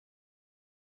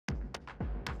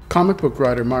Comic book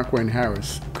writer Mark Wayne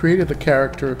Harris created the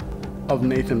character of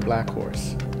Nathan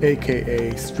Blackhorse,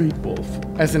 aka Street Wolf,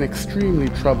 as an extremely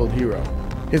troubled hero.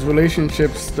 His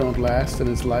relationships don't last and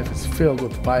his life is filled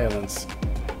with violence.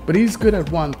 But he's good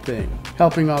at one thing,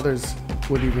 helping others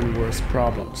with even worse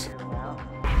problems.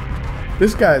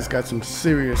 This guy's got some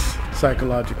serious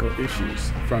psychological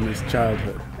issues from his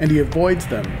childhood, and he avoids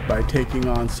them by taking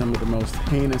on some of the most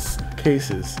heinous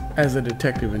cases as a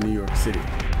detective in New York City.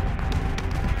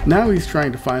 Now he's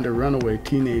trying to find a runaway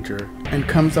teenager and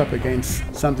comes up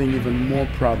against something even more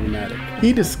problematic.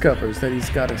 He discovers that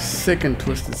he's got a sick and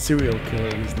twisted serial killer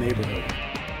in his neighborhood.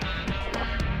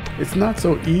 It's not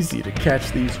so easy to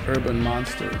catch these urban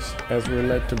monsters as we're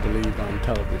led to believe on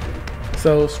television.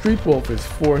 So Street Wolf is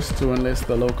forced to enlist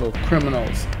the local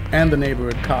criminals and the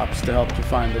neighborhood cops to help to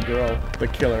find the girl, the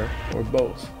killer, or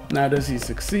both. Now, does he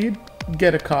succeed?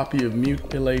 Get a copy of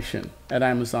Mutilation at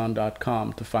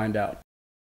Amazon.com to find out.